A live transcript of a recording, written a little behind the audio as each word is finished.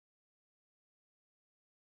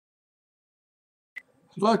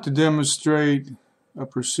I'd like to demonstrate a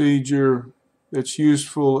procedure that's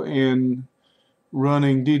useful in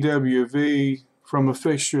running DWV from a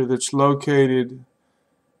fixture that's located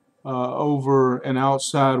over an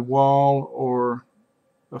outside wall or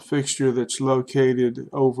a fixture that's located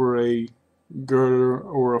over a girder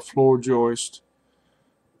or a floor joist.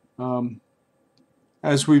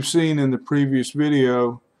 As we've seen in the previous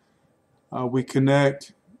video, we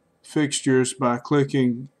connect fixtures by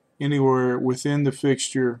clicking anywhere within the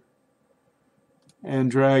fixture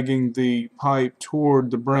and dragging the pipe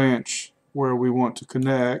toward the branch where we want to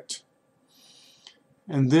connect.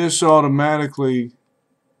 And this automatically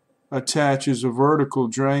attaches a vertical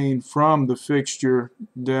drain from the fixture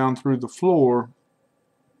down through the floor.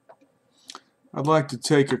 I'd like to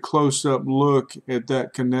take a close-up look at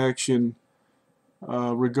that connection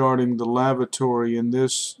regarding the lavatory in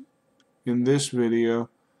this video.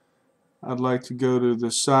 I'd like to go to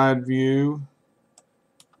the side view,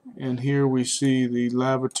 and here we see the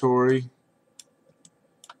lavatory.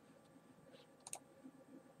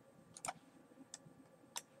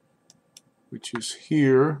 Which is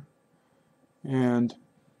here, and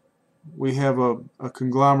we have a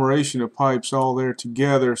conglomeration of pipes all there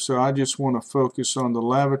together, so I just want to focus on the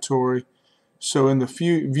lavatory. So in the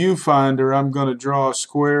viewfinder, I'm going to draw a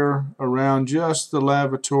square around just the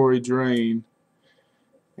lavatory drain,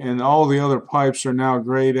 and all the other pipes are now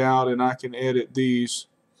grayed out, and I can edit these.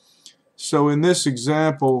 So in this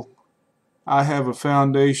example, I have a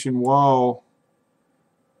foundation wall.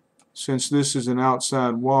 Since this is an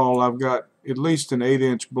outside wall, I've got at least an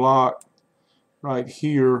 8-inch block right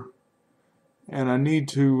here, and I need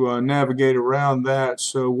to navigate around that.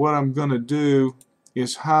 So what I'm going to do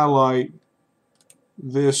is highlight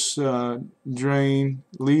this drain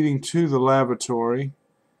leading to the lavatory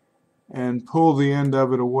and pull the end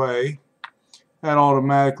of it away. That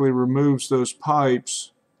automatically removes those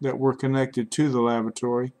pipes that were connected to the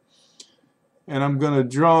lavatory. And I'm going to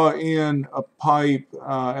draw in a pipe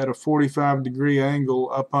at a 45-degree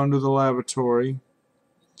angle up under the lavatory,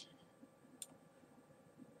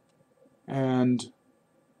 and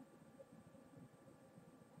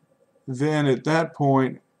then at that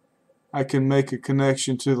point I can make a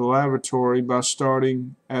connection to the lavatory by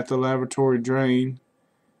starting at the lavatory drain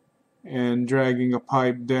and dragging a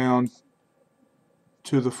pipe down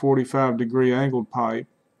to the 45-degree angled pipe.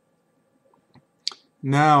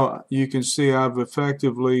 Now you can see I've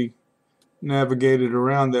effectively navigated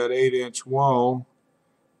around that 8-inch wall.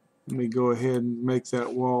 Let me go ahead and make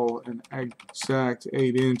that wall an exact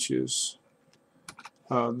 8 inches.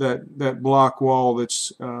 That block wall that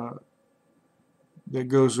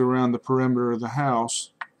goes around the perimeter of the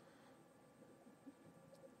house.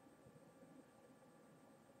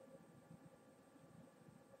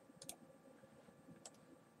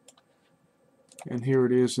 And here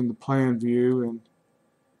it is in the plan view, and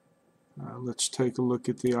let's take a look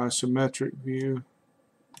at the isometric view.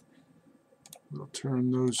 We'll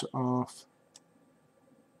turn those off.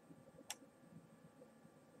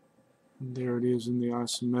 And there it is in the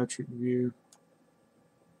isometric view.